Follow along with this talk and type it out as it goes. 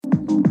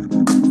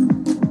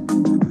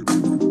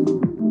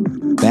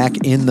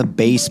back in the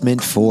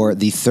basement for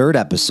the third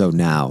episode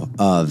now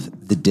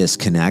of The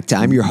Disconnect.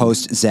 I'm your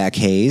host, Zack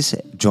Hayes,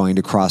 joined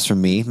across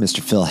from me, Mr.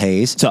 Phil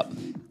Hayes. What's up?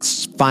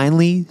 It's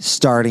finally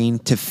starting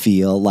to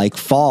feel like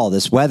fall.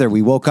 This weather,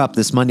 we woke up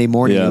this Monday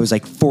morning, It was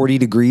like 40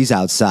 degrees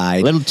outside.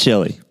 A little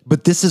chilly.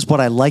 But this is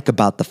what I like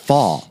about the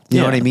fall. You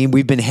know what I mean?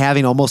 We've been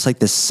having almost like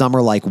this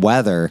summer-like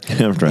weather.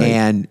 Right.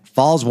 And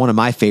fall's one of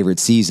my favorite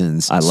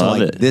seasons. I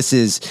love it. This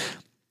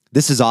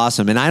is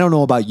awesome. And I don't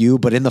know about you,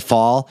 but in the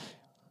fall,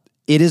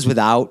 it is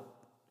without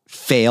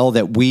fail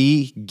that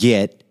we've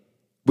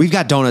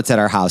got donuts at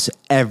our house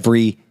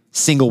every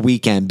single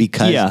weekend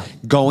because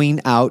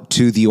going out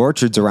to the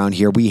orchards around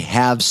here, we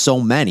have so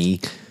many.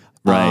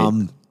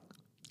 Right.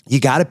 You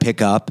got to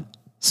pick up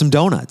some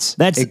donuts.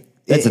 That's the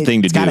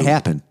thing to do. It's got to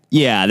happen.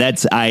 Yeah,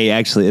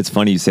 it's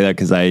funny you say that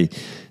because I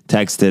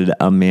texted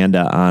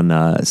Amanda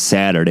on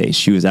Saturday.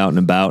 She was out and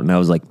about, and I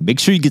was like, make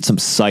sure you get some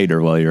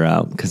cider while you're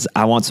out because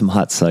I want some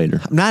hot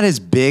cider. I'm not as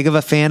big of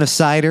a fan of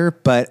cider,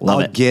 but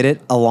I'll get it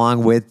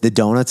along with the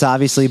donuts,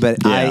 obviously. But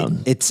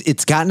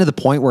it's gotten to the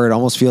point where it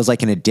almost feels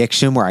like an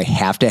addiction where I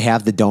have to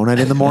have the donut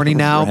in the morning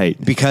now.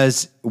 Right.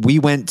 Because we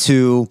went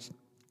to,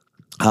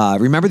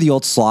 remember the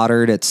old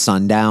Slaughtered at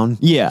sundown?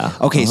 Yeah.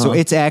 Okay, so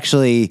it's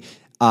actually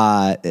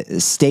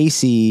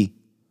Stacy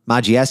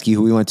Majewski,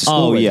 who we went to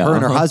school with, her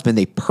and her husband,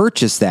 they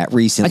purchased that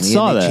recently. I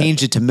saw and they that.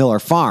 changed it to Miller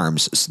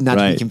Farms, not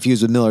to be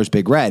confused with Miller's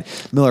Big Red.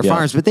 Miller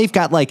Farms, but they've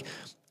got like,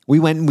 we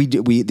went and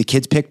the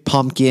kids picked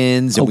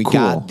pumpkins and we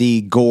got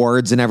the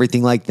gourds and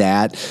everything like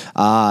that.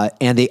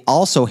 And they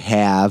also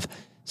have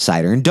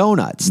cider and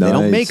donuts. Nice. They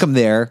don't make them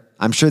there.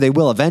 I'm sure they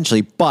will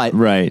eventually, but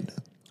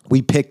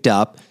we picked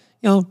up,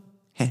 12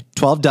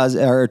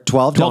 donuts.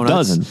 12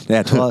 dozen.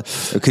 Yeah,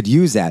 12. I could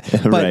use that.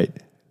 But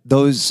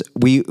those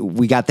we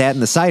got that in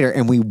the cider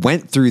and we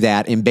went through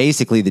that in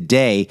basically the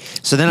day.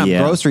 So then I'm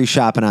grocery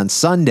shopping on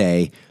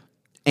Sunday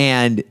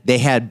and they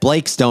had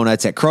Blake's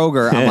donuts at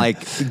Kroger. I'm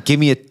like, give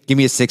me a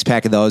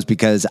 6-pack of those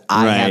because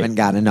I haven't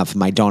gotten enough of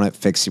my donut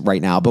fix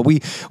right now. But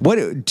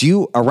what do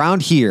you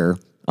around here?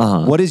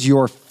 What is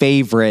your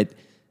favorite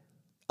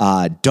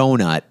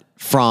donut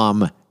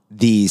from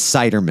these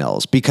cider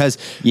mills? Because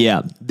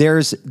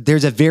there's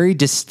a very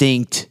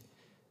distinct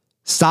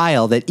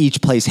style that each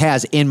place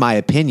has, in my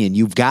opinion.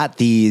 You've got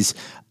these,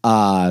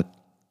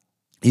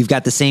 you've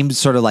got the same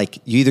sort of like,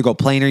 you either go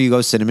plain or you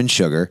go cinnamon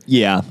sugar.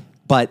 Yeah.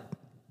 But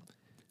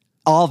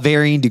all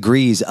varying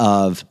degrees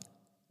of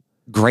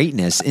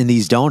greatness in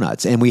these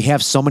donuts. And we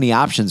have so many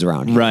options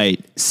around here.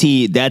 Right.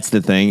 See, that's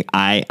the thing.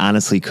 I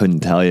honestly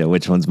couldn't tell you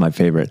which one's my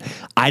favorite.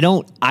 I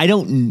don't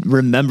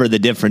remember the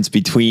difference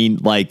between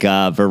like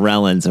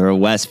Varellans or a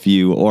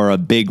Westview or a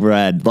Big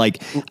Red.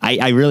 Like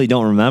I really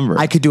don't remember.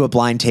 I could do a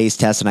blind taste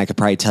test and I could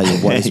probably tell you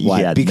what is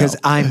what because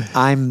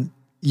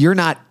you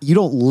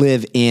don't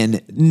live in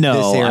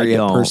this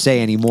area per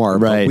se anymore.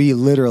 But we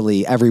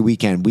literally every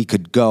weekend we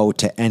could go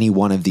to any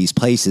one of these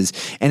places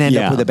and end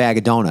up with a bag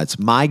of donuts.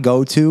 My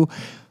go-to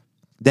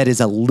that is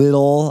a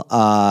little,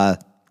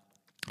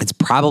 it's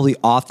probably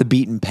off the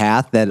beaten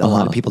path that a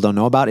lot of people don't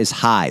know about is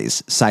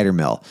High's Cider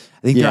Mill.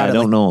 I think I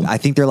don't know. I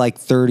think they're like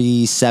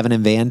 37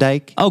 in Van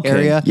Dyke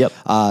area. Yep.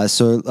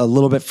 So a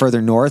little bit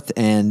further north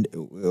and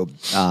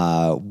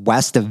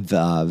west of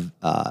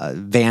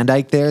Van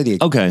Dyke there.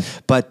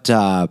 But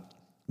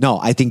no,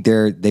 I think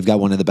they've got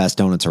one of the best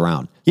donuts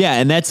around. Yeah,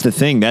 and that's the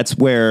thing. That's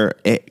where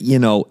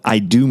I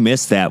do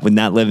miss that with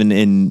not living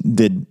in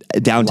the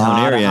downtown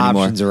area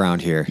anymore. Options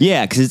around here.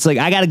 Yeah, because it's like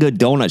I got a good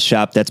donut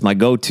shop that's my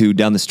go-to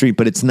down the street,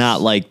 but it's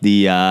not like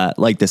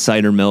the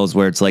cider mills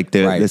where it's like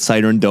the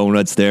cider and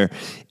donuts there.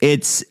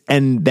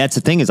 And that's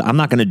the thing is I'm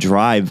not going to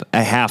drive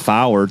a half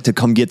hour to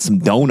come get some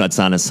donuts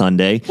on a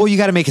Sunday. Well, you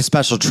got to make a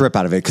special trip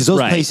out of it because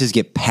those places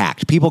get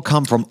packed. People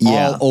come from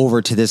all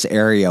over to this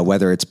area,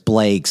 whether it's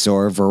Blake's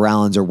or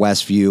Varellans or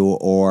Westview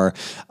or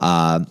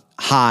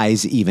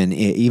Highs,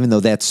 even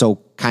though that's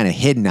so kind of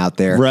hidden out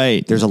there.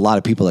 Right. There's a lot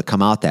of people that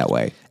come out that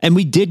way. And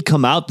we did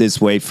come out this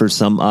way for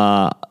some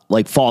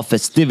like fall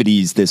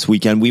festivities this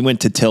weekend. We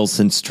went to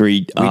Tillson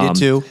Street. We did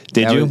too.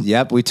 Did you?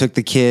 Yep. We took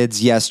the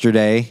kids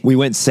yesterday. We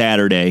went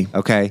Saturday.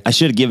 Okay. I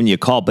should have given you a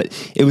call,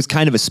 but it was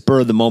kind of a spur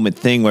of the moment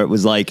thing where it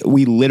was like,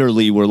 we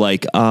literally were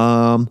like,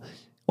 why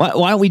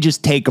don't we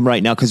just take them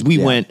right now? Because we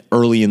went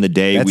early in the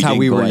day. That's how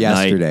we were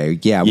yesterday.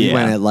 Yeah. We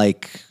went at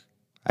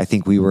I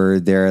think we were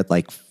there at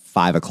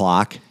 5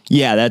 o'clock.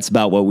 Yeah, that's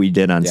about what we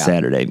did on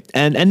Saturday.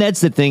 And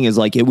that's the thing is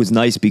it was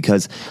nice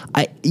because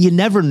you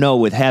never know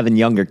with having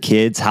younger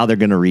kids how they're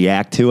going to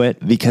react to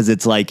it because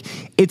it's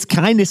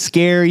kind of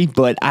scary,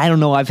 but I don't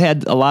know. I've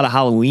had a lot of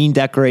Halloween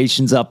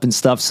decorations up and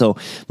stuff. So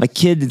my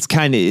kid, it's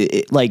kind of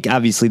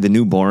obviously the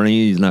newborn,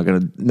 he's not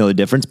going to know the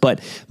difference, but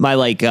my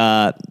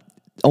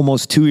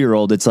almost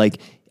 2-year-old, it's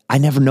I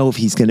never know if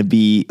he's going to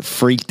be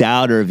freaked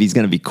out or if he's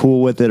going to be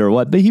cool with it or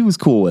what, but he was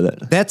cool with it.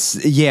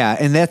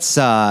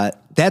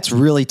 That's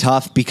really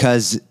tough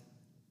because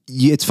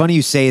it's funny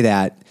you say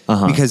that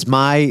because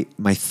my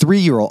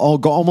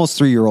 3-year-old,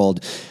 almost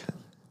 3-year-old,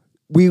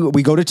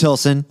 we go to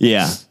Tillson.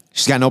 Yeah.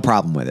 She's got no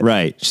problem with it.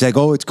 Right. She's like,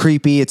 oh, it's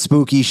creepy. It's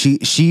spooky.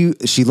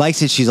 She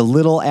likes it. She's a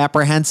little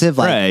apprehensive.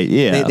 Like, right.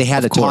 Yeah. They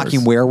had a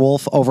talking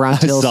werewolf over on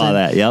Tillson. I saw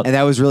that. Yep. And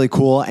that was really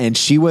cool. And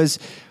she was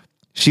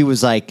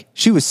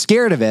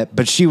scared of it,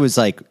 but she was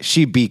like,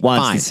 she'd be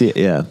fine. To see it,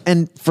 yeah.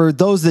 And for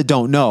those that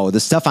don't know,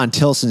 the stuff on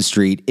Tillson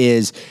Street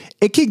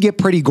it can get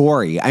pretty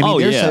gory. I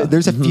mean,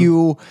 there's a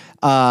few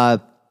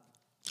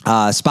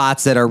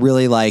spots that are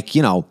really like,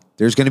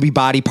 there's going to be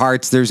body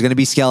parts. There's going to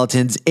be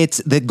skeletons.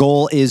 The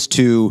goal is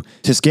to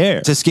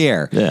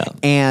scare. Yeah.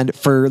 And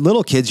for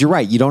little kids, you're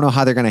right. You don't know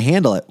how they're going to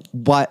handle it.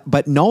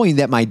 But knowing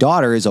that my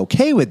daughter is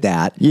okay with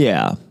that.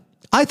 Yeah.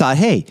 I thought,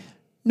 hey,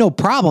 no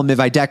problem if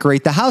I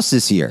decorate the house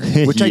this year,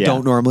 which I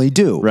don't normally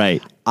do.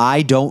 Right.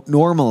 I don't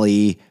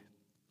normally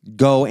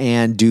go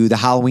and do the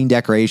Halloween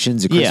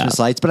decorations, the Christmas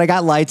lights, but I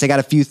got lights. I got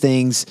a few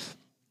things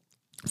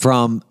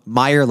from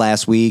Meijer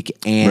last week,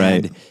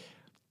 and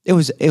it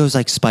was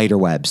like spider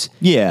webs.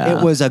 Yeah.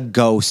 It was a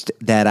ghost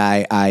that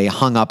I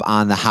hung up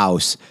on the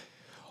house.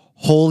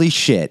 Holy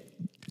shit.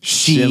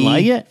 She didn't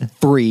like it?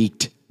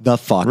 Freaked the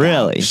fuck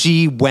really? out.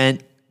 She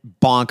went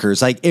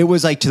bonkers. Like, it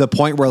was like to the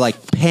point where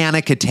like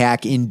panic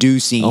attack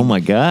inducing oh my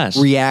gosh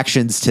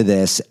reactions to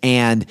this.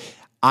 And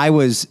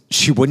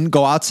she wouldn't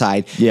go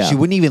outside. Yeah. She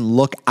wouldn't even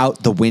look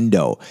out the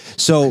window.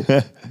 So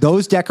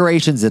those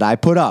decorations that I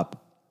put up,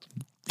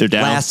 they're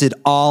down. Lasted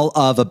all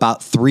of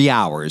about 3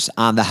 hours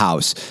on the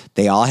house.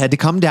 They all had to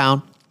come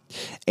down,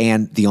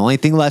 and the only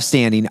thing left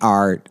standing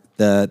are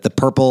the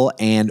purple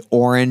and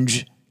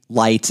orange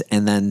lights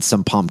and then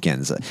some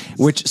pumpkins.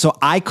 So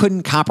I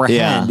couldn't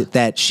comprehend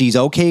that she's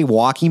okay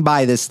walking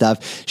by this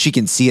stuff. She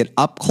can see it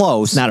up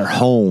close. It's not her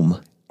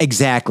home.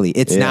 Exactly.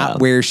 It's not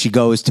where she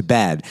goes to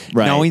bed.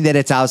 Right. Knowing that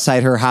it's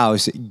outside her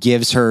house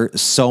gives her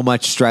so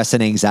much stress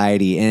and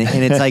anxiety.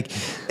 And it's like...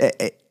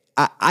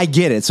 I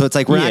get it. So it's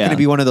like, we're not going to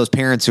be one of those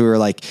parents who are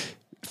like,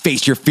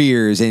 face your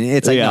fears. And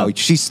it's like, no,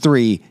 she's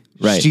 3.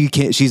 Right.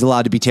 She's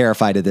allowed to be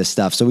terrified of this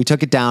stuff. So we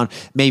took it down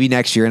maybe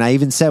next year. And I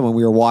even said, when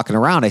we were walking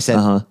around, I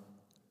said,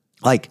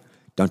 like,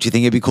 don't you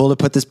think it'd be cool to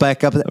put this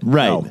back up?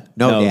 Right.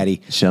 No,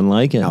 Daddy. She doesn't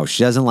like it. No,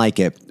 she doesn't like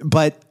it.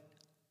 But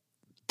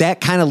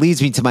that kind of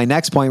leads me to my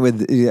next point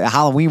with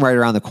Halloween right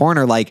around the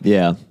corner. Like,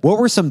 what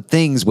were some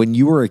things when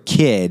you were a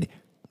kid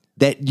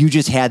that you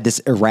just had this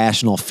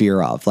irrational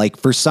fear of? Like,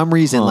 for some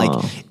reason,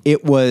 like,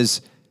 it was,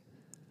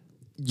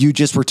 you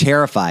just were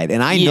terrified.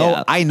 And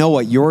I know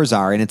what yours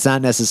are, and it's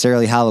not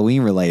necessarily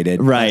Halloween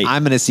related. Right.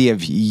 I'm going to see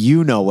if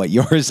you know what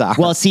yours are.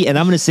 Well, see, and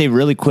I'm going to say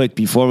really quick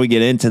before we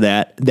get into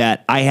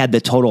that I had the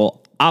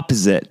total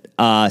opposite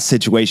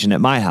situation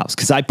at my house,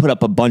 because I put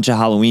up a bunch of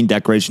Halloween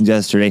decorations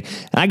yesterday,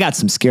 and I got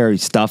some scary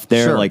stuff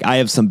there. Sure. Like, I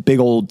have some big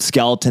old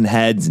skeleton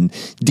heads and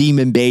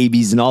demon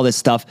babies and all this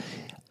stuff.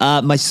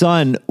 My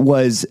son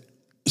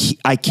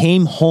I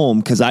came home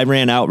because I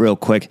ran out real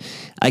quick.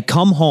 I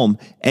come home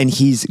and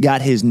he's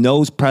got his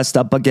nose pressed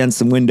up against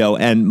the window.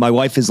 And my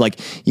wife is like,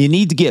 you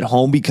need to get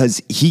home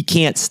because he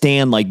can't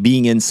stand like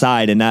being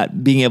inside and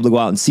not being able to go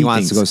out and see things. He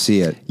wants to go see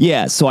it.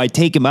 Yeah. So I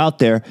take him out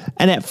there.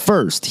 And at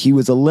first he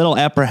was a little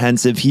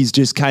apprehensive. He's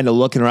just kind of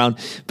looking around,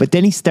 but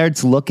then he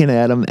starts looking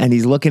at him and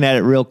he's looking at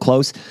it real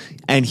close.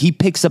 And he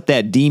picks up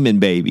that demon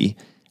baby.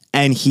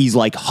 And he's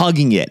like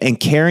hugging it and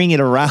carrying it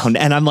around.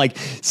 And I'm like,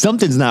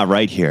 something's not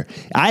right here.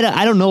 I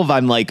don't know if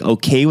I'm like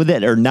okay with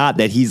it or not,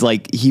 that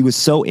he was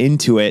so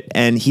into it.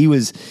 And he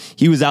was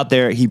out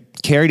there. He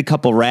carried a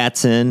couple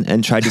rats in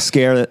and tried to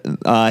scare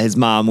his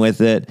mom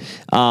with it.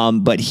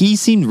 But he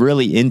seemed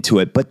really into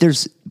it. But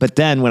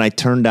then when I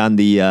turned on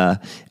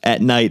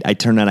at night,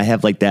 I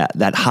have like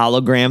that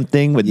hologram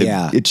thing with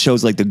it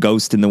shows like the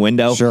ghost in the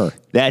window. Sure.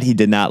 That he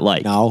did not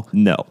like. No.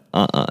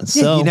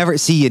 So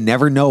you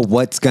never know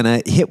what's going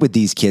to hit with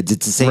these kids.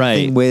 It's the same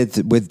thing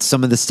with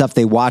some of the stuff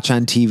they watch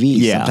on TV.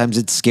 Yeah. Sometimes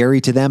it's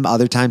scary to them.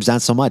 Other times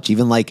not so much.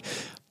 Even like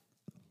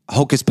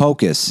Hocus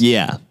Pocus.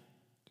 Yeah.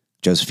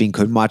 Josephine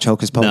couldn't watch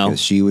Hocus Pocus. No.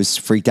 She was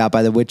freaked out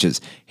by the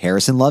witches.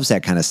 Harrison loves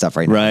that kind of stuff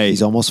right now. Right.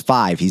 He's almost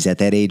 5. He's at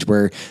that age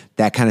where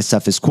that kind of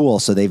stuff is cool.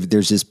 So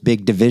there's this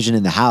big division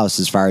in the house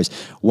as far as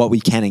what we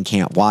can and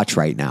can't watch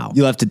right now.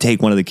 You'll have to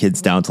take one of the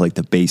kids down to like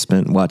the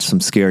basement and watch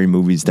some scary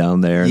movies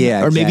down there.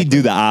 Yeah, or maybe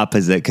do the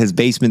opposite, because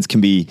basements can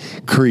be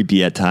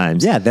creepy at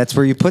times. Yeah, that's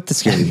where you put the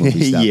scary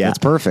movie stuff. Yeah. That's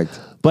perfect.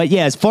 But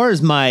yeah, as far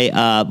as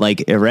my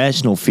like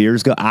irrational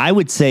fears go, I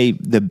would say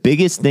the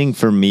biggest thing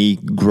for me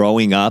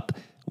growing up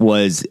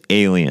was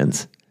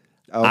aliens.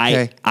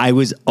 Okay. I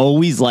was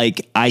always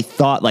like, I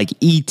thought like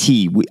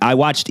E.T. I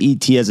watched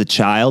E.T. as a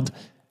child,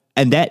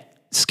 and that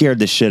scared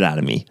the shit out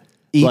of me.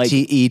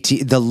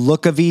 E.T. The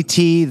look of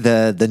E.T.,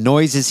 the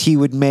noises he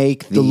would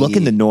make. The look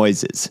and the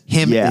noises.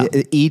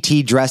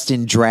 E.T. dressed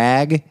in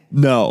drag.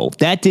 No,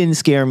 that didn't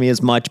scare me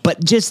as much,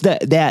 but just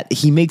that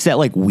he makes that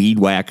like weed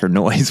whacker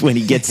noise when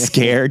he gets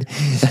scared.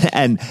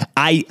 And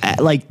I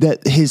like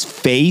his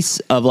face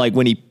of like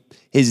when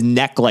his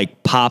neck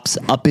like pops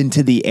up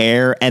into the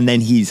air and then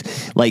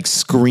he's like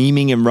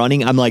screaming and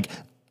running. I'm like,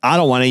 I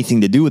don't want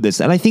anything to do with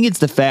this. And I think it's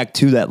the fact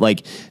too that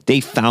like they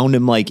found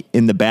him like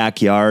in the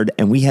backyard,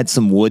 and we had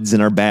some woods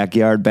in our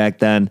backyard back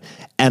then.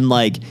 And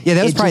like, yeah,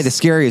 that was probably the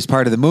scariest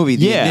part of the movie.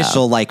 The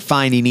initial like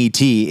finding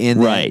E.T. in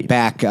the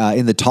back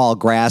in the tall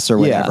grass or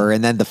whatever.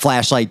 And then the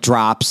flashlight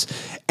drops,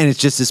 and it's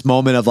just this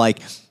moment of like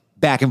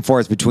back and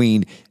forth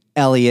between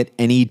Elliot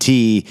and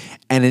E.T.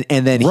 and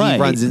then he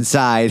runs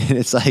inside, and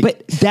it's like,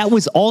 but that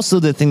was also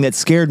the thing that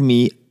scared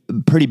me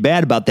pretty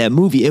bad about that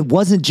movie. It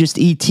wasn't just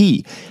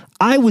E.T.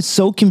 I was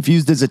so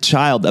confused as a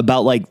child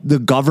about like the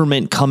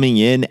government coming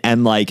in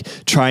and like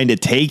trying to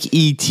take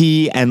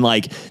E.T. and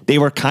like they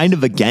were kind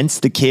of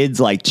against the kids,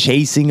 like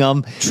chasing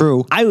them.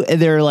 True.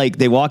 They're like,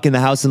 they walk in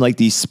the house in like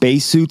these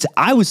spacesuits.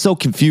 I was so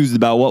confused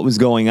about what was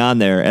going on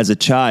there as a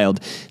child.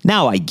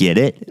 Now I get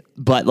it.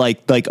 But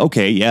like,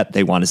 okay, yeah,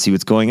 they want to see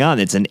what's going on.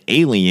 It's an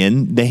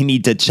alien. They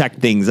need to check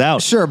things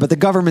out. Sure, but the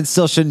government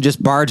still shouldn't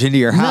just barge into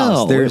your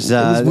house. No, it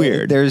was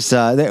weird.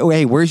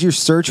 Hey, where's your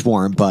search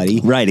warrant, buddy?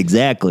 Right,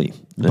 exactly.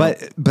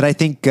 But I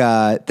think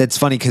that's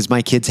funny because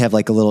my kids have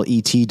like a little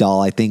E.T.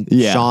 doll. I think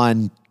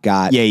Sean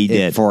got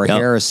it for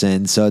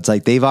Harrison. So it's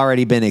like they've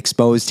already been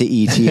exposed to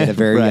E.T. at a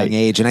very young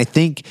age. And I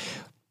think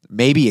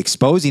maybe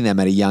exposing them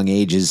at a young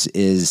age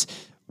is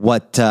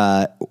what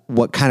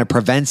kind of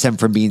prevents them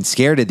from being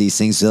scared of these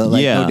things. So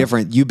like no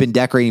different. You've been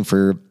decorating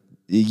for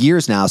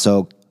years now,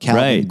 so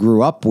Calvin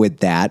grew up with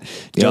that.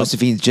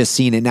 Josephine's just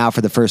seen it now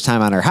for the first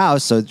time on her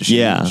house, so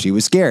she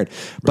was scared.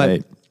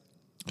 But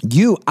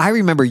I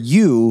remember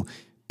you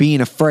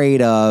being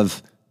afraid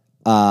of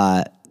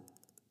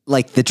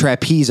like the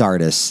trapeze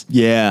artists.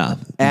 Yeah.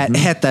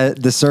 At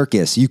the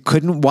circus. You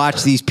couldn't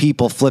watch these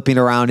people flipping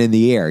around in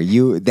the air.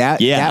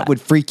 That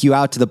would freak you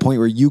out to the point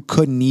where you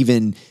couldn't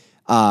even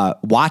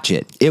watch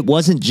it. It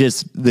wasn't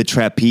just the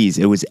trapeze.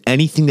 It was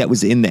anything that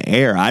was in the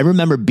air. I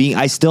remember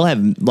I still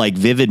have like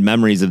vivid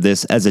memories of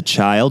this as a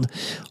child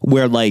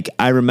where like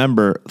I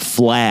remember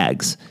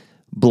flags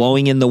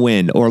blowing in the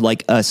wind or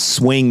like a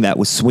swing that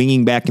was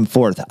swinging back and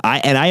forth.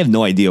 I have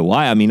no idea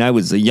why. I mean, I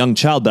was a young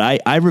child,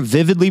 but I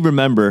vividly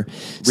remember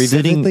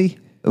sitting.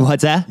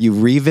 What's that? You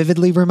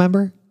vividly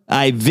remember?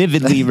 I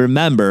vividly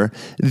remember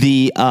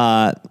the,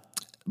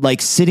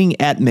 like sitting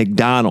at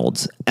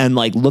McDonald's and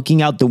like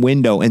looking out the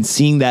window and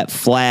seeing that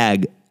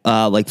flag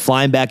like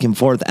flying back and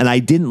forth, and I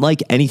didn't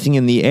like anything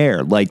in the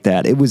air like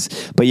that.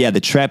 But yeah, the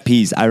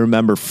trapeze, I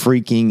remember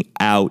freaking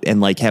out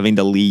and like having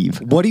to leave.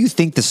 What do you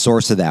think the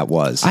source of that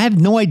was? I have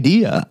no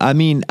idea. I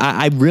mean,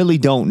 I really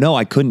don't know.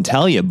 I couldn't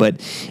tell you,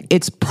 but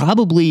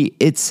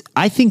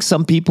I think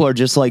some people are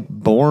just like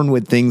born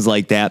with things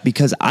like that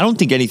because I don't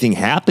think anything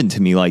happened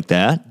to me like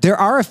that. There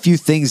are a few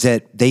things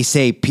that they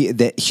say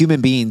that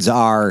human beings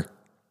are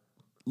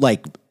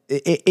like,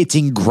 it's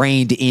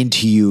ingrained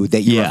into you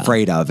that you're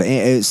afraid of.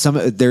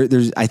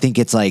 There's, I think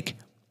it's like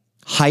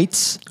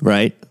heights,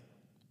 right?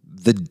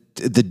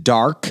 The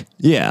dark,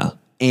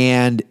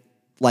 and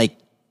like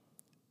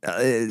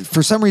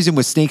for some reason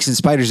with snakes and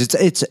spiders,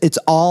 it's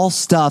all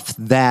stuff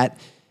that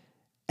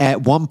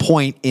at one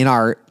point in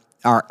our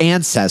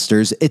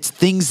ancestors, it's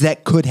things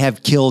that could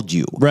have killed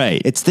you.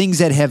 Right. It's things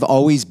that have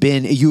always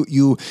been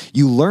you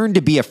learn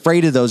to be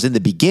afraid of those in the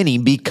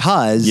beginning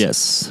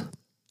because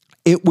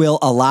it will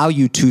allow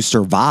you to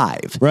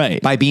survive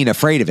by being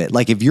afraid of it.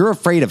 Like if you're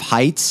afraid of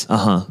heights,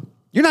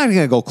 you're not going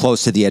to go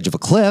close to the edge of a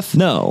cliff.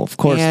 No, of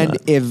course not.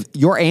 And if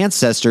your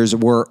ancestors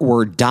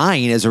were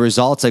dying as a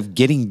result of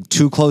getting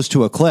too close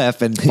to a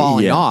cliff and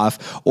falling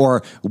off,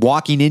 or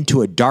walking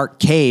into a dark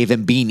cave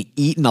and being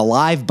eaten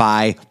alive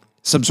by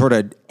some sort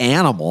of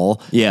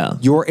animal,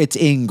 it's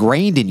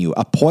ingrained in you.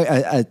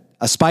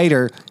 A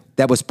spider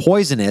that was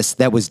poisonous,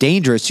 that was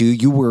dangerous to you,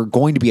 you were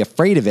going to be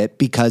afraid of it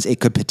because it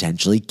could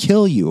potentially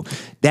kill you.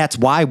 That's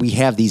why we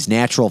have these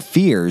natural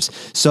fears.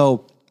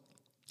 So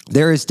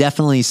there is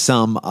definitely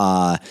some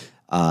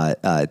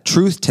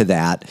truth to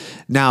that.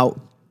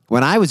 Now,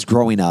 when I was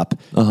growing up,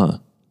 I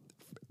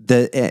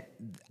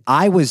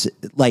was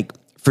like,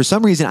 for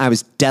some reason, I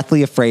was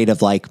deathly afraid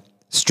of like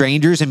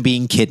strangers and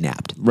being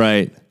kidnapped.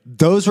 Right.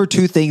 Those were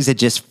two things that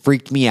just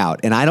freaked me out.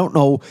 And I don't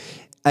know,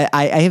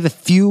 I have a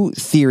few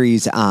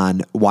theories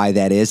on why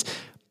that is.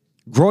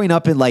 Growing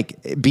up in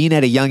like being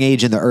at a young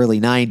age in the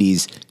early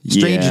 90s,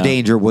 stranger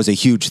danger was a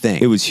huge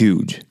thing. It was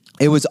huge.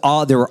 There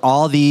were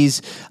all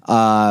these,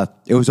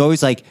 it was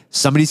always like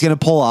somebody's going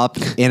to pull up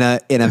in a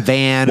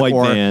van a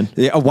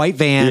white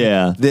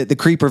van, the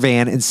creeper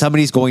van, and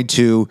somebody's going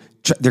to,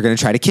 they're going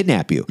to try to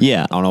kidnap you.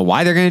 Yeah. I don't know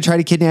why they're going to try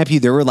to kidnap you.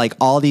 There were like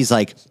all these,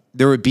 like,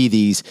 there would be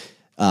these,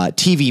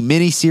 TV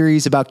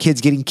miniseries about kids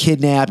getting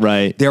kidnapped.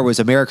 Right. There was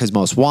America's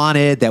Most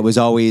Wanted. That was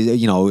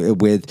always,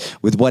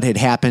 with what had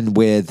happened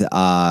with,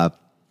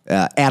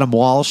 Adam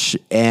Walsh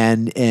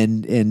and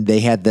they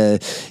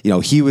had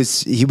he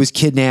was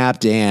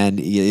kidnapped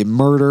and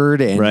murdered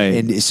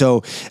and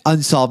so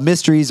unsolved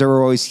mysteries. There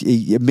were always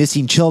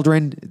missing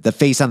children, the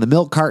face on the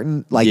milk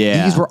carton. Like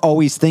these were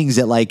always things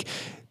that like,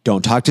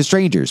 don't talk to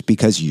strangers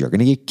because you're going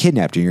to get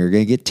kidnapped and you're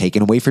going to get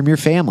taken away from your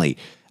family.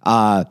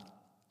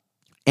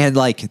 And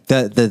like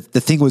the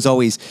thing was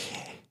always,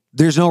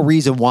 there's no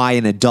reason why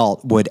an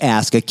adult would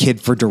ask a kid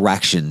for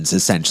directions,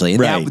 essentially.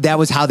 And that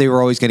was how they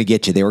were always going to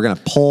get you. They were going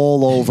to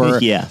pull over.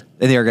 Yeah.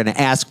 And they were going to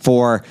ask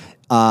for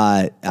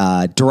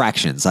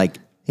directions. Like,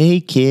 hey,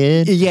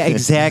 kid. Yeah,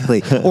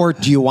 exactly. Or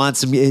do you want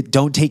some?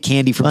 Don't take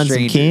candy from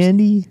strangers. Some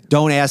candy?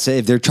 Don't ask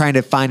if they're trying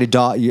to find a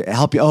dog.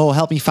 Help you. Oh,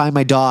 help me find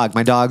my dog.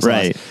 My dog's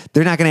lost.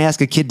 They're not going to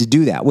ask a kid to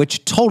do that,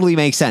 which totally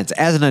makes sense.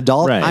 As an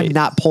adult, I'm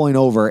not pulling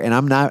over, and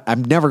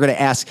I'm never going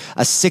to ask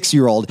a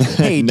 6-year-old,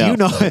 "Hey, do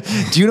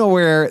you know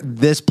where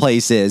this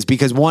place is?"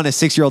 Because one, a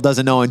 6-year-old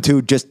doesn't know, and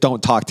two, just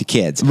don't talk to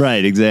kids.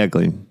 Right.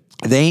 Exactly.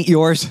 They ain't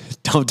yours.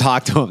 Don't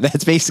talk to them.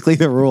 That's basically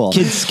the rule.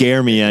 Kids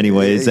scare me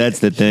anyways. That's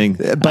the thing.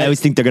 But I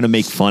always think they're going to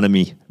make fun of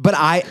me. But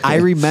I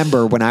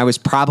remember when I was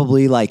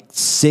probably like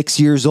 6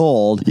 years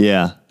old.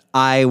 Yeah.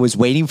 I was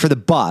waiting for the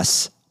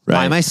bus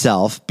by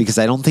myself because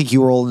I don't think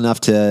you were old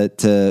enough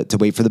to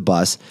wait for the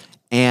bus.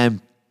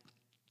 And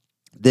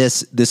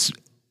this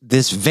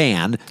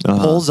van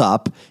pulls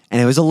up,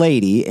 and it was a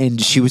lady,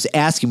 and she was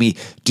asking me,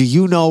 "Do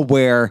you know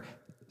where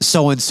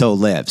so-and-so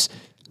lives?"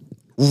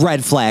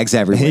 Red flags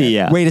everywhere.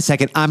 Yeah. Wait a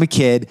second. I'm a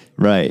kid.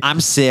 Right. I'm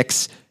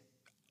 6.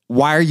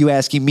 Why are you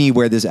asking me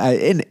where this?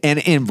 And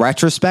in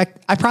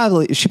retrospect,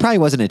 she probably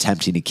wasn't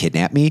attempting to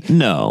kidnap me.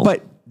 No.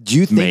 But do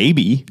you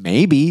think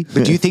maybe?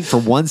 But do you think for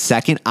 1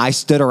 second I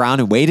stood around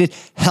and waited?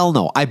 Hell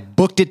no. I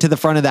booked it to the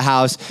front of the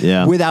house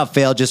without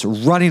fail, just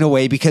running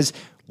away because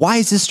why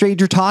is this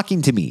stranger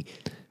talking to me?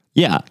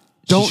 Yeah.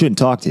 She shouldn't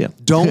talk to you.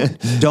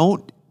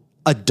 Don't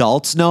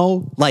adults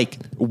know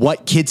like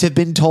what kids have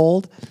been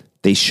told?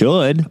 They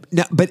should.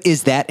 No, but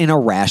is that an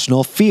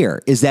irrational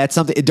fear? Is that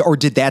something, or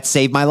did that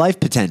save my life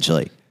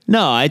potentially?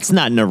 No, it's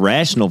not an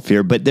irrational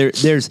fear, but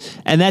there's,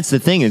 and that's the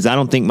thing is, I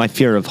don't think my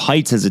fear of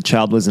heights as a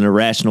child was an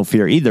irrational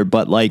fear either.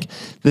 But like,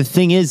 the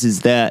thing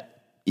is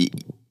that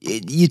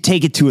you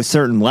take it to a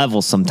certain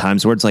level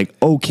sometimes where it's like,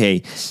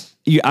 okay,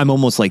 I'm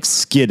almost like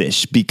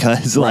skittish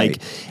because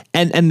like,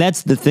 and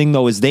that's the thing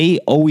though, is they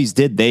always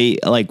did.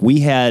 We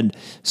had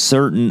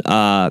certain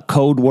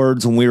code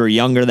words when we were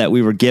younger that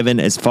we were given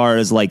as far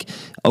as like,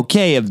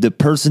 okay, if the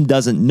person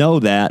doesn't know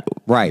that,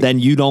 then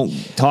you don't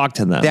talk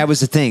to them. That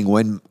was the thing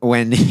when,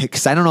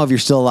 cause I don't know if you're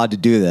still allowed to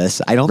do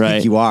this. I don't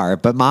think you are,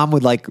 but mom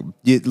would like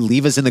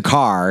leave us in the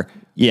car.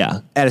 Yeah.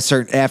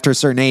 After a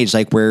certain age,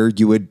 like where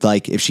you would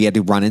like, if she had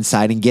to run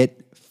inside and get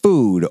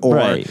food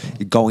or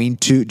going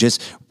to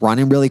just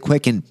running really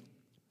quick and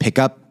pick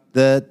up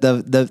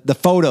the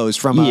photos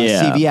from a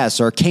CVS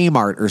or a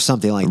Kmart or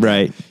something like that.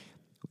 Right.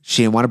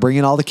 She didn't want to bring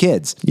in all the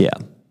kids. Yeah.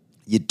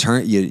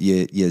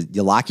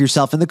 You lock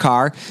yourself in the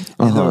car.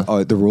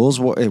 And the rules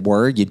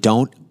were you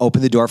don't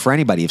open the door for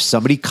anybody. If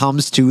somebody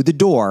comes to the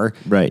door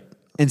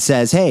and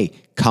says, "Hey,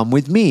 come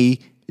with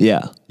me."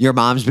 Yeah. Your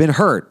mom's been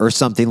hurt or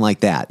something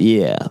like that.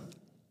 Yeah.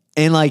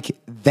 And like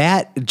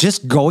that,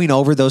 just going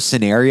over those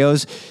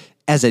scenarios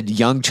as a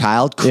young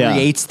child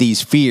creates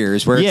these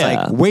fears where it's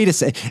like, wait a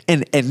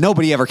second, and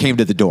nobody ever came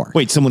to the door.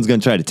 Wait, someone's going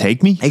to try to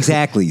take me?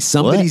 Exactly.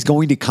 Somebody's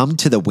going to come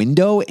to the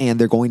window and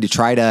they're going to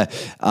try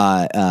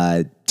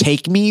to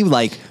take me.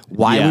 Like,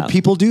 why would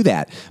people do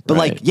that? But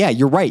like,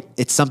 you're right.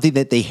 It's something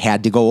that they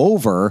had to go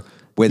over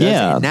with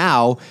us. And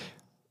now,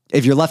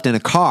 if you're left in a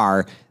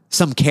car,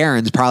 some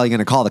Karen's probably going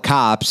to call the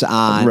cops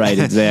on,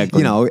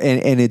 exactly.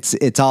 And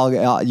it's all,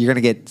 you're going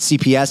to get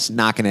CPS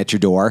knocking at your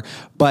door.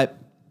 But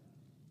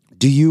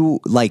do you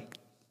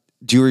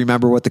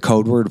remember what the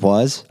code word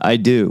was? I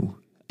do.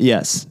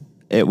 Yes.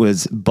 It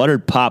was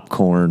buttered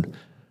popcorn.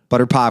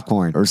 Buttered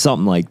popcorn. Or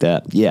something like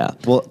that. Yeah.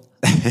 Well,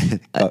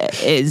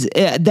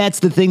 that's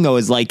the thing though,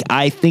 is like,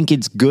 I think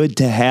it's good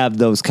to have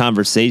those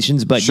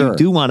conversations, but you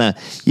do want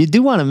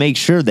to make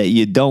sure that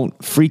you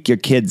don't freak your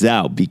kids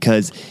out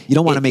because you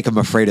don't want to make them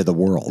afraid of the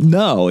world.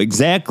 No,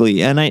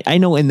 exactly. And I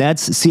know, and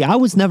that's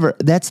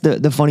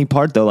the funny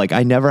part though. Like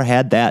I never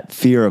had that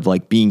fear of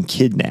like being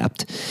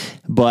kidnapped,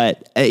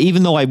 but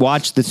even though I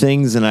watched the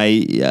things and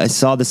I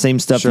saw the same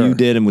stuff you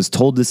did and was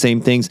told the same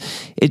things,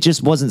 it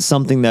just wasn't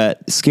something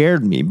that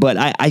scared me. But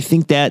I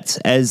think that's,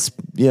 as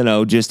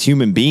just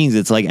human beings,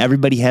 it's like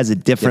everybody has a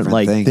different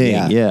thing.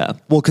 Yeah.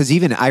 Well, because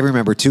even I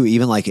remember too,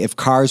 even like if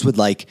cars would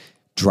like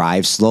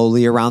drive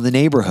slowly around the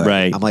neighborhood,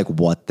 I'm like,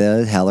 what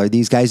the hell are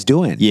these guys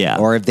doing? Yeah.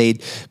 Or if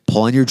they'd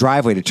pull in your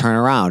driveway to turn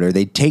around, or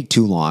they'd take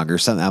too long or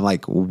something, I'm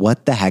like,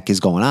 what the heck is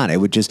going on? It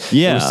would just,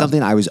 it was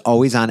something I was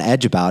always on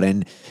edge about.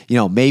 And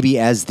maybe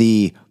as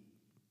the,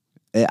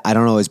 I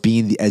don't know, as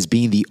being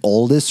the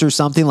oldest or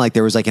something, like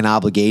there was like an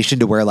obligation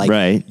to where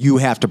like you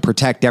have to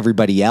protect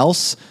everybody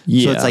else.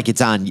 Yeah. So it's like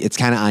it's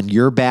kind of on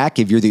your back.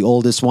 If you're the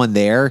oldest one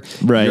there,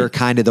 you're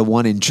kind of the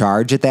one in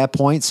charge at that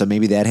point. So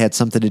maybe that had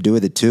something to do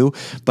with it too.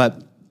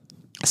 But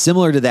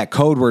similar to that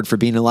code word for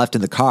being left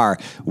in the car,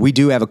 we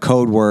do have a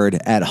code word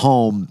at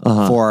home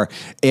for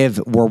if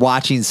we're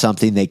watching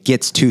something that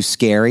gets too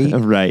scary.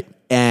 Right.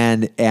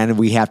 And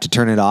we have to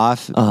turn it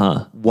off.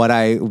 What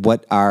I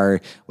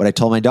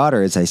told my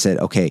daughter is I said,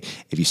 okay,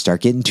 if you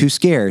start getting too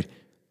scared,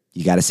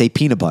 you got to say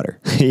peanut butter.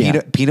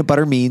 Peanut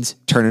butter means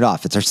turn it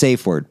off. It's our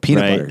safe word.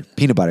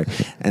 Peanut butter.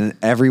 And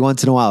every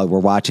once in a while we're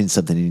watching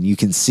something and you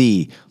can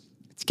see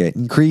it's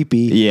getting creepy.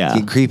 Yeah. It's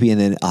getting creepy. And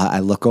then I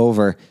look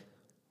over.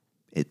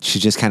 She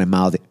just kind of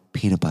mouthed it,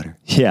 peanut butter.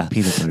 Yeah.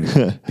 Peanut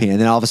butter. And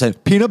then all of a sudden,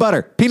 peanut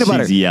butter.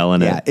 She's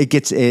yelling it. Yeah,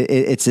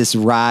 it's this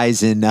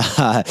rise in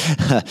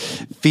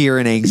fear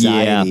and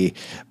anxiety.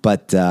 Yeah.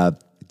 But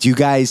do you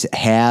guys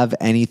have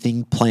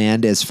anything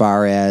planned as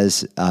far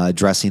as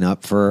dressing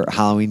up for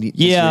Halloween?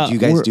 Yeah. Do you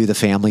guys do the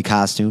family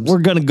costumes? We're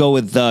going to go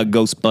with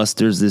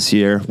Ghostbusters this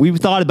year. We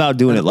thought about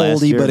doing it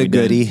last year. Oldie but a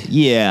goodie.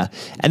 Yeah.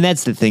 And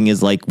that's the thing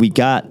is like we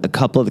got a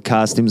couple of the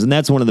costumes, and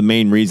that's one of the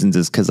main reasons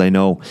is because I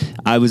know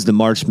I was the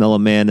Marshmallow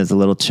Man as a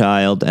little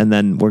child, and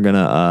then we're going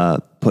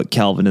to put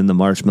Calvin in the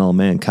Marshmallow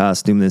Man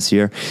costume this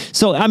year.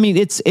 So, I mean,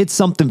 it's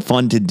something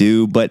fun to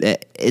do, but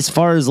as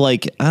far as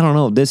like, I don't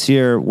know, this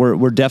year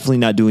we're definitely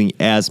not doing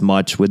as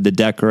much with the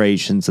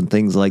decorations and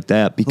things like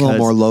that because a little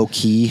more low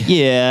key.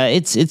 Yeah,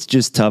 it's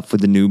just tough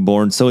with the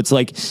newborn. So it's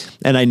like,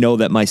 and I know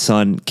that my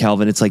son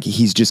Calvin, it's like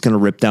he's just going to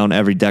rip down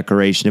every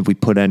decoration if we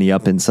put any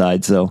up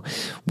inside. So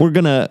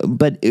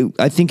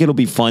I think it'll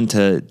be fun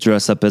to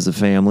dress up as a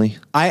family.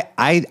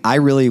 I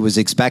really was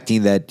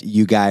expecting that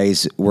you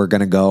guys were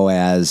going to go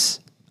as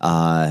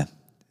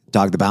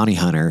Dog the Bounty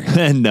Hunter.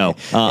 No.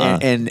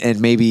 And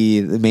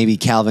maybe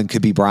Calvin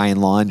could be Brian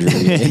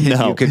Laundrie.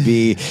 No. You could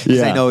be,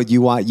 I know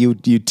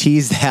you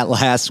teased that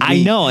last week.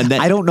 I know. And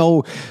I don't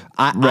know.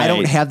 I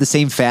don't have the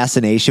same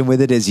fascination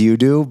with it as you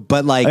do,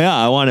 but like, yeah,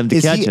 I want him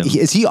to catch him.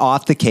 Is he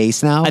off the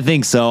case now? I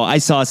think so. I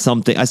saw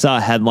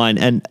a headline,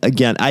 and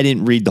again, I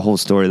didn't read the whole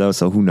story though,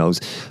 so who knows?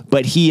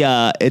 But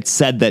it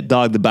said that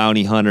Dog the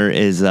Bounty Hunter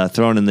is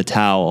thrown in the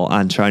towel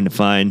on trying to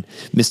find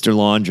Mr.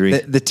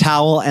 Laundrie. The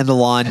towel and the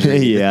laundry.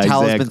 Yeah, the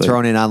towel has been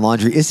thrown in on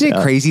laundry. Isn't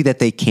it crazy that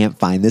they can't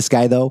find this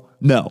guy though?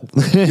 No.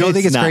 You don't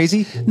think it's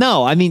crazy?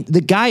 No, I mean, the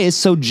guy is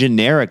so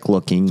generic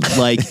looking.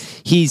 Like,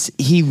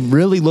 he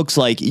really looks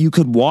like you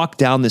could walk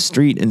down the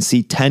street and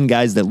see 10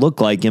 guys that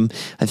look like him.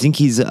 I think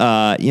he's,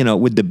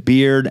 with the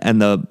beard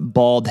and the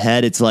bald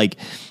head. It's like...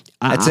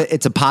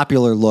 It's a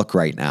popular look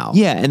right now.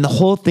 Yeah, and the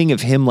whole thing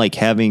of him, like,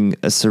 having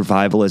a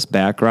survivalist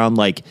background,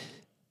 like,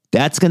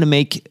 that's going to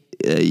make,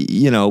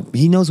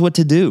 he knows what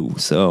to do,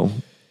 so...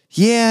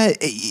 Yeah,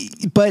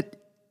 but...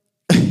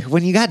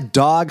 when you got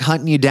dog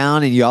hunting you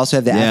down and you also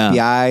have the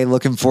FBI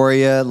looking for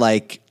you,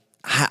 like,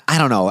 I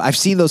don't know. I've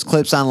seen those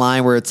clips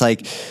online where it's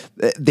like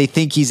they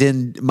think he's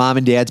in mom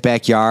and dad's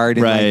backyard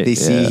and like, they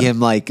see him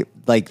like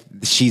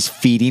she's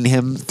feeding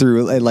him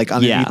through like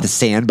underneath the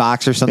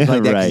sandbox or something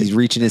like that. 'Cause he's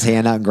reaching his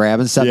hand out and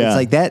grabbing stuff. It's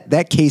like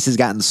that case has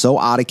gotten so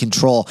out of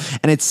control,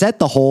 and it set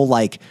the whole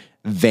like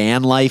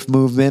van life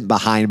movement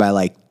behind by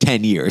like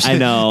 10 years. I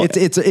know.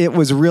 It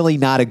was really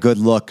not a good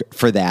look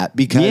for that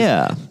because,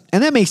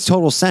 and that makes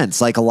total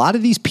sense. Like a lot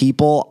of these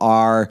people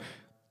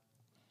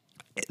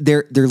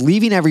they're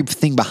leaving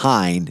everything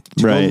behind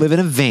to go live in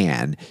a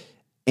van,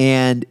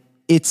 and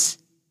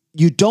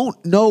you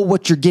don't know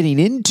what you're getting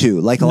into.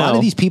 Like a lot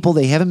of these people,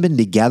 they haven't been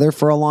together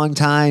for a long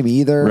time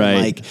either.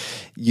 Like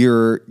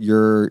you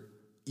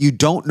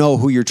don't know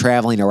who you're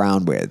traveling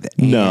around with.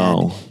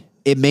 And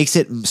it makes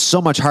it so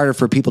much harder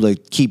for people to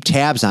keep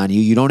tabs on you.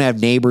 You don't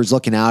have neighbors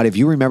looking out. If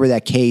you remember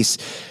that case,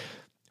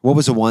 what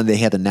was the one they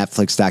had the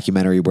Netflix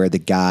documentary where the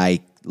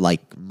guy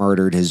like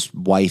murdered his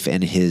wife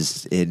and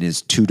his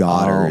two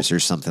daughters or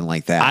something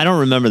like that? I don't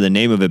remember the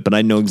name of it, but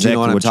I know exactly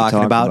what I'm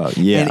talking about.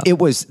 Yeah. And it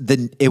was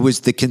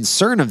the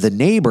concern of the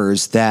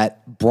neighbors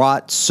that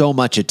brought so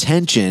much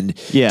attention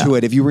to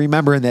it. If you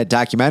remember in that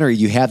documentary,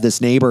 you have this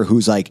neighbor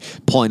who's like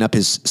pulling up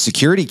his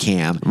security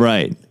cam.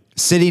 Right.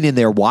 Sitting in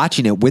there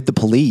watching it with the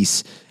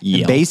police,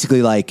 and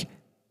basically like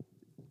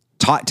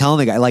telling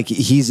the guy, like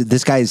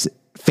this guy's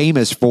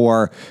famous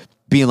for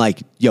being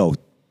like, yo,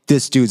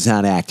 this dude's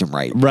not acting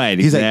right. Right.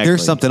 He's like,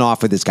 there's something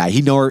off with this guy.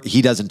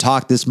 He doesn't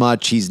talk this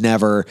much. He's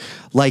never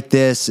like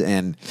this.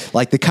 And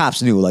like the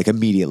cops knew like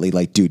immediately,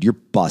 like, dude, you're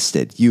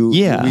busted.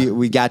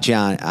 We got you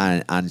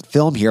on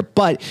film here.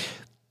 But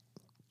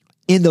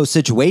in those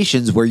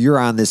situations where you're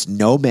on this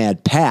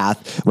nomad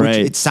path, which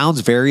it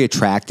sounds very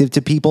attractive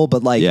to people,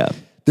 but like,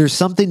 there's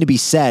something to be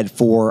said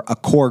for a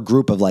core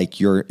group of like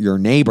your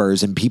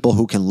neighbors and people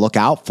who can look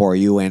out for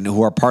you and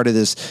who are part of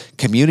this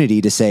community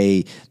to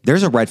say,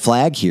 there's a red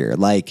flag here.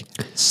 Like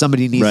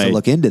somebody needs to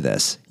look into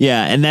this.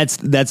 Yeah. And that's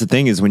the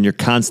thing is when you're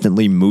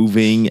constantly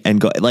moving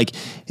and go, like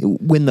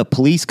when the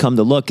police come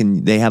to look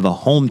and they have a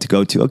home to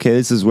go to, okay,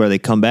 this is where they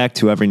come back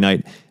to every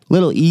night.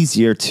 Little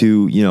easier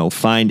to,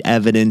 find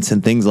evidence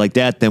and things like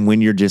that than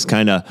when you're just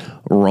kind of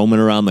roaming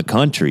around the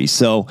country.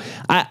 So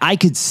I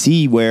could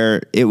see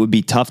where it would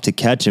be tough to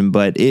catch him,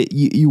 but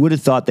you would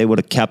have thought they would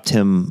have kept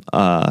him,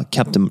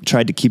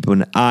 tried to keep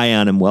an eye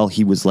on him while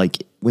he was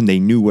like, when they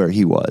knew where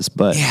he was.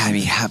 But yeah, I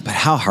mean, but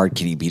how hard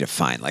can he be to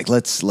find? Like,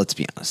 let's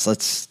be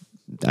honest.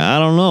 I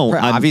don't know.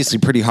 Obviously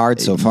pretty hard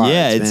so far.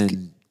 Yeah,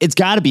 it's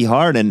got to be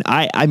hard. And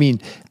I mean,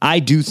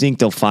 I do think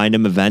they'll find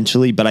him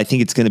eventually, but I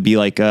think it's going to be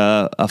like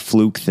a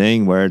fluke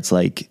thing where it's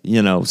like,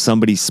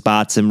 somebody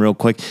spots him real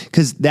quick.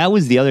 Cause that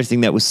was the other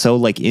thing that was so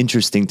like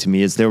interesting to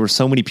me is there were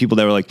so many people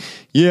that were like,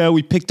 yeah,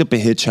 we picked up a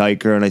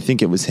hitchhiker and I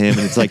think it was him.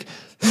 And it's like,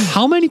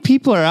 How many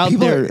people are out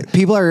there?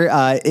 People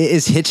are.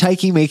 Is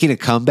hitchhiking making a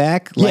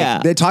comeback? Like,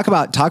 yeah. They talk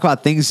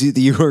about things that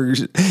you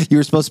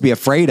were supposed to be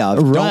afraid of.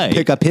 Right. Don't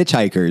pick up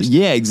hitchhikers.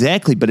 Yeah,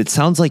 exactly. But it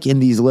sounds like in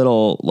these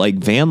little like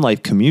van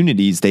life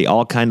communities, they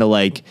all kind of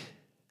like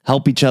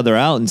help each other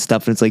out and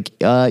stuff. And it's like,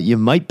 you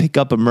might pick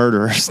up a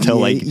murderer still.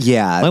 Like,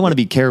 I want to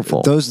be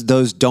careful.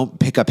 Those don't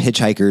pick up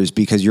hitchhikers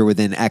because you're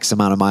within X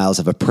amount of miles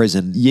of a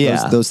prison.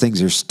 Yeah. Those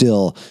things are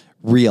still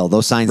real.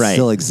 Those signs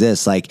still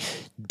exist. Like,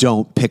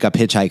 don't pick up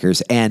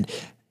hitchhikers. And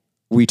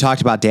we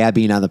talked about Dad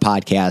being on the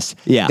podcast.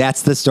 Yeah.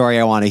 That's the story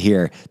I want to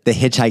hear. The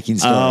hitchhiking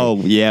story.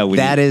 Oh, yeah.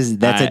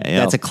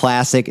 That's a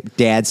classic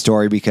dad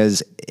story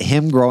because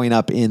him growing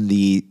up in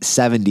the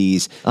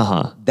 70s,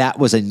 that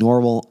was a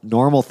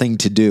normal thing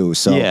to do.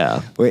 So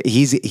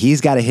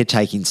he's got a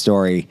hitchhiking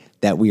story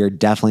that we are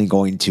definitely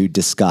going to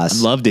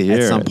discuss. I'd love to hear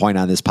at some point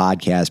on this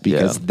podcast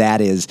because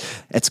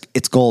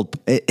it's gold.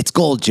 It's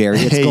gold, Jerry.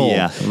 It's gold.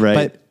 Yeah,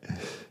 right.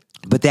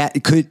 But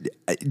that could,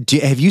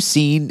 have you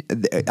seen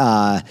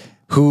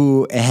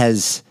who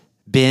has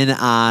been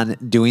on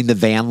doing the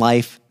van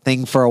life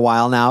thing for a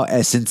while now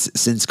since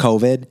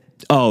COVID?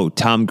 Oh,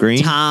 Tom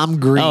Green?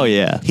 Tom Green. Oh,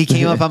 yeah. He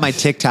came up on my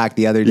TikTok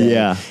the other day.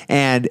 Yeah.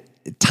 And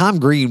Tom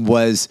Green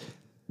was,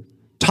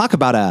 talk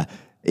about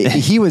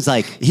he was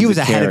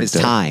ahead of his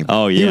time.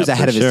 Oh, yeah. He was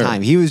ahead of his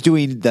time. He was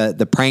doing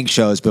the prank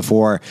shows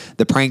before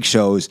the prank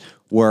shows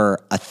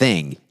were a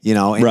thing, you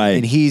know? And, right.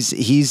 And he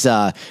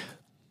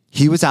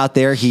was out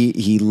there.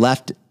 He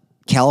left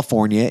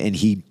California and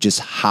he just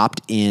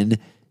hopped in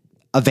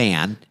a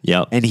van.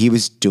 Yep. And he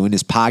was doing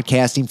his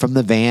podcasting from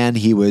the van.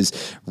 He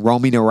was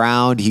roaming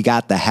around. He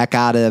got the heck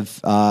out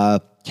of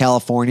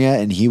California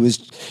and he was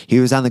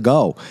on the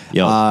go.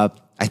 Yep.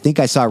 I think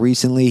I saw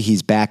recently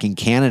he's back in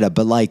Canada,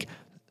 but like,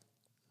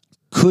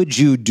 could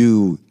you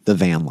do the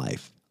van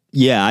life?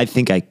 Yeah, I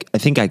think I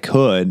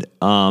could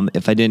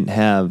if I didn't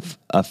have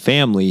a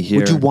family here.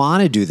 Would you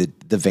want to do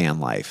the van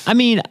life? I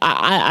mean,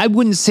 I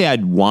wouldn't say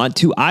I'd want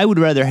to. I would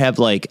rather have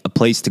like a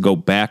place to go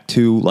back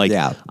to. Like,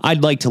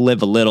 I'd like to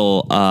live a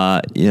little,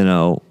 a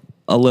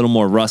little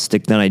more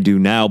rustic than I do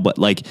now. But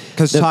like,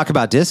 because talk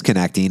about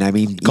disconnecting. I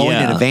mean, going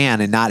in a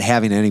van and not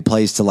having any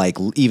place to like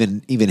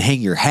even hang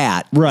your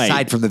hat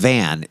aside from the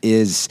van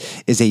is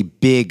a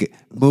big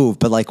move.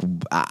 But like,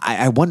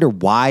 I wonder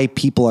why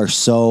people are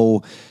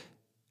so.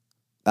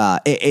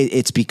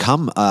 It's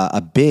become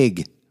a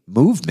big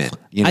movement,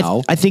 you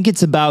know. I think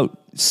it's about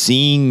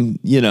seeing,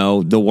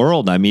 the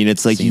world. I mean,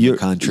 it's like your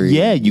country.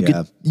 Yeah,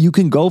 you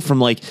can go from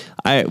like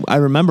I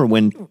remember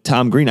when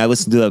Tom Green. I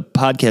listened to the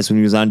podcast when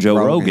he was on Joe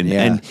Rogan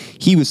and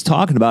he was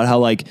talking about how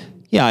like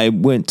I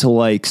went to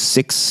like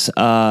 6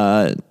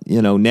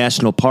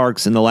 national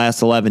parks in the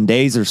last 11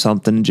 days or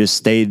something. Just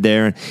stayed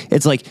there, and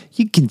it's like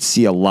you can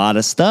see a lot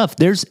of stuff.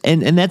 There's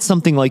and that's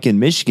something like in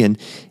Michigan.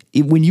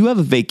 When you have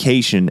a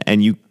vacation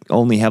and you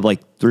only have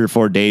like 3 or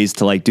 4 days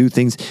to like do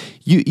things,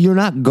 you're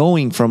not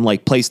going from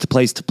like place to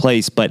place to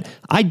place. But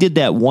I did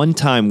that one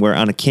time where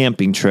on a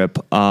camping trip,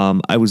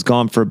 I was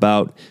gone for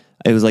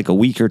it was like a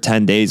week or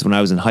 10 days when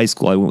I was in high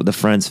school. I went with a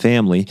friend's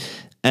family,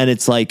 and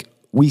it's like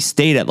we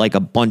stayed at like a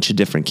bunch of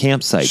different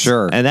campsites.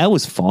 Sure. And that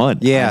was fun.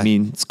 Yeah. I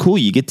mean, it's cool.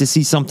 You get to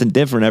see something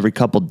different every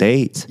couple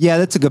days. Yeah,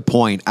 that's a good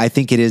point. I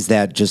think it is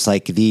that just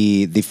like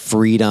the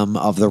freedom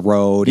of the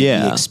road,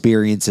 and the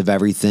experience of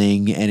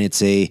everything. And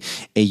it's a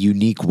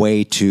unique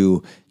way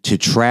to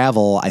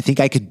travel. I think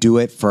I could do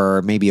it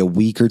for maybe a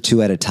week or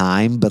 2 at a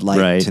time, but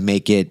like to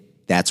make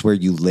it, that's where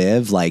you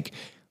live. Like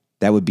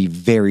that would be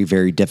very,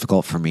 very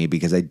difficult for me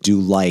because I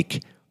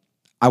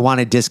want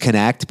to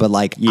disconnect, but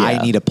like I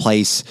need a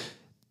place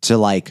to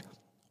like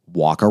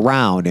walk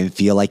around and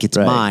feel like it's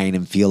mine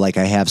and feel like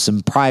I have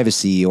some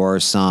privacy or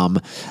some,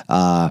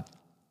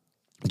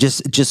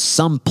 just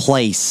some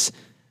place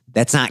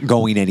that's not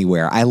going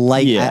anywhere.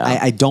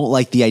 I don't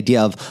like the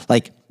idea of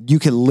like, you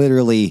can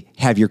literally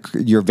have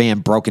your van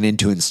broken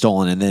into and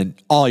stolen and then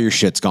all your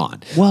shit's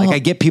gone. Well, like I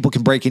get people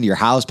can break into your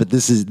house, but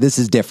this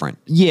is different.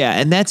 Yeah.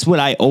 And that's what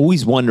I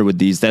always wonder with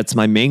these. That's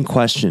my main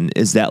question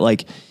is that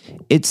like,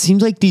 it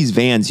seems like these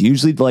vans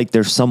usually like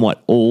they're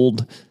somewhat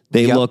old.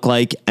 They look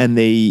like, and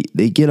they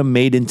get them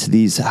made into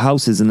these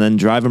houses and then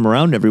drive them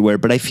around everywhere.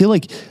 But I feel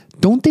like,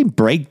 don't they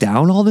break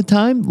down all the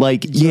time?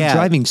 Like you're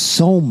driving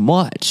so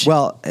much.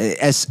 Well,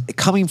 as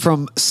coming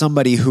from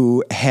somebody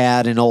who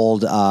had an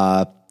old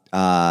bus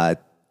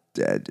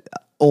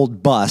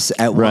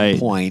at one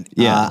point,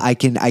 I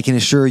can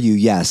assure you,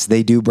 yes,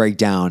 they do break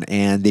down,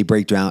 and they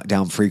break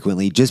down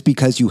frequently. Just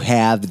because you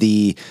have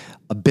the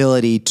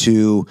ability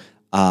to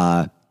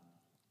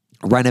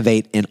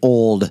renovate an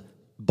old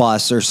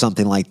bus or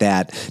something like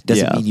that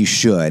doesn't mean you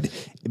should,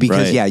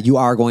 because you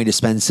are going to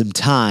spend some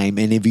time,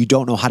 and if you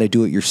don't know how to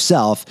do it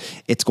yourself,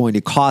 it's going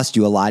to cost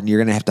you a lot, and you're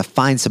going to have to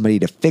find somebody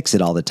to fix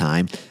it all the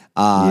time.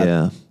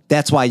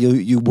 That's why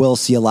you will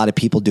see a lot of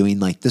people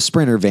doing like the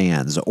Sprinter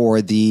vans or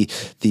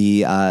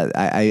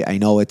I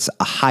know it's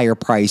a higher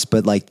price,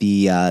 but like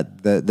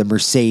the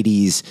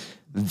Mercedes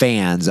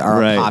vans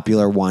are a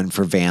popular one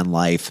for van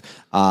life.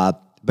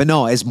 But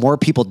no, as more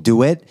people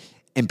do it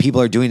and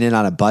people are doing it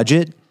on a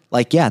budget,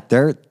 like, yeah,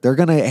 they're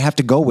going to have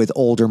to go with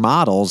older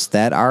models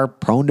that are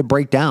prone to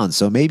break down.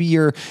 So maybe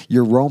your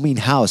roaming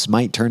house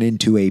might turn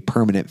into a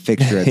permanent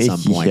fixture at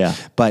some point. Yeah.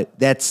 But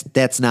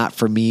that's not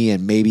for me.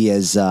 And maybe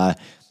as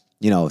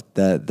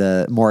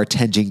the more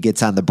attention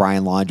gets on the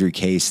Brian Laundrie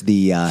case,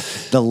 the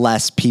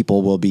less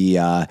people will be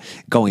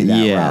going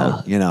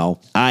that route.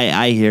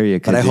 I hear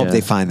you, but I hope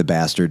they find the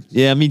bastard.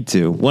 Yeah, me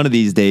too. One of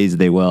these days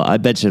they will. I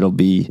bet you it'll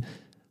be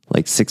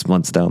like 6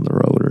 months down the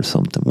road or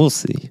something. We'll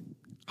see.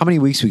 How many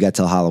weeks we got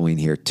till Halloween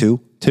here? 2?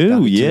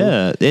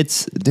 Yeah.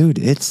 It's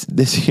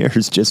this year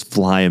is just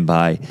flying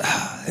by.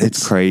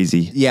 It's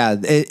crazy. Yeah,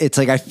 it's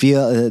like I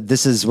feel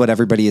this is what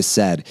everybody has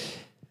said.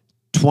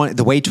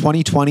 The way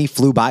 2020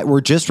 flew by,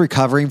 we're just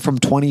recovering from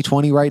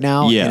 2020 right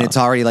now, and it's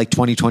already like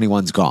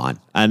 2021's gone.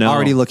 I know.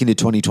 Already looking to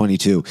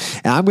 2022.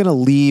 And I'm going to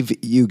leave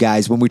you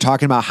guys, when we're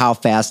talking about how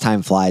fast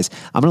time flies,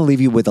 I'm going to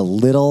leave you with a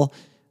little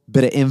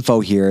bit of info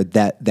here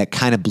that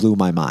kind of blew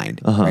my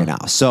mind right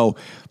now. So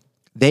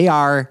there's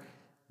going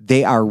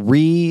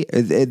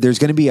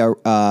to be a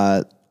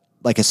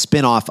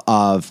spinoff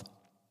of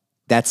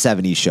That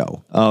 70s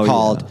Show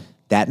called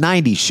That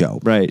 90s Show.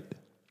 Right.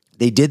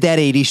 They did That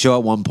 80s Show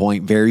at one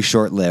point, very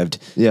short-lived.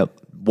 Yep.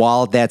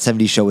 While That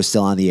 70s Show was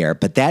still on the air.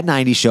 But That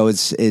 90s Show,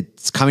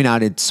 it's coming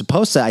out. It's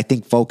supposed to, I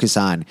think, focus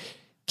on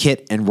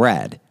Kit and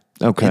Red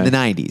in the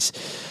 90s.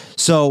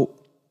 So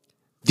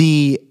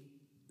That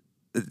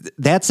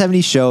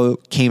 70s Show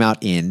came out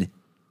in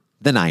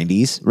the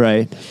 90s.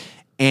 Right.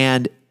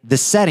 And the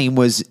setting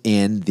was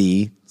in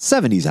the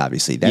 70s,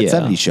 obviously. That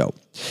 70s Show.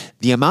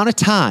 The amount of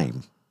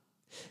time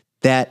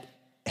that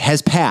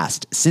has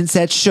passed since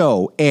that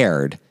show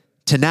aired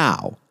to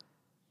now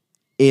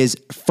is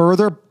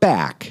further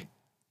back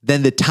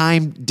than the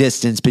time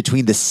distance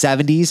between the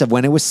 70s of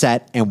when it was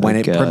set and when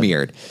it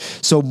premiered.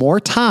 So more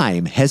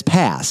time has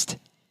passed.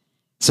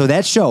 So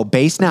that show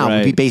based now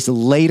would be based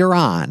later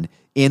on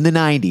in the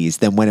 90s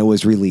than when it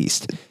was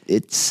released.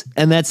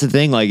 And that's the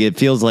thing, like it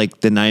feels like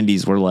the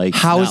 90s were like,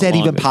 how is that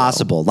even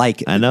possible?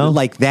 Like, I know,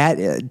 like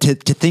that to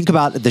think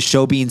about the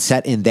show being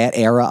set in that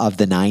era of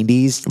the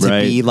 90s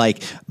to be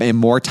like, and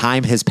more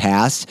time has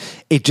passed,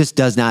 it just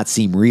does not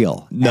seem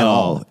real.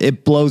 No,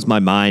 it blows my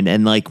mind.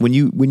 And like when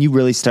you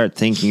really start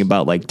thinking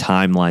about like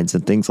timelines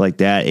and things like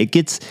that, it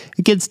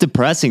gets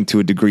depressing to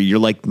a degree. You're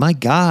like, my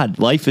God,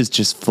 life is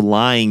just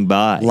flying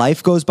by.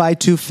 Life goes by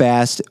too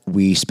fast.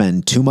 We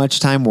spend too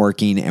much time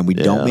working and we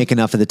don't make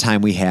enough of the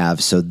time we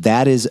have. So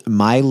that is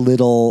my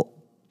little,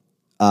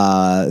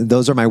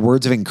 those are my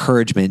words of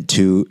encouragement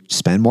to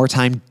spend more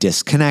time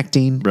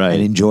disconnecting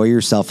and enjoy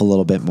yourself a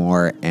little bit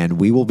more.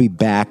 And we will be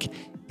back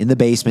in the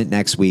basement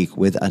next week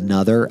with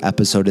another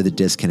episode of The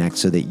Disconnect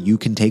so that you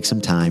can take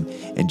some time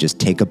and just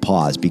take a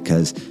pause,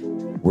 because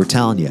we're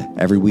telling you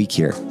every week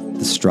here,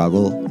 the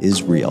struggle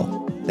is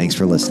real. Thanks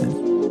for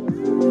listening.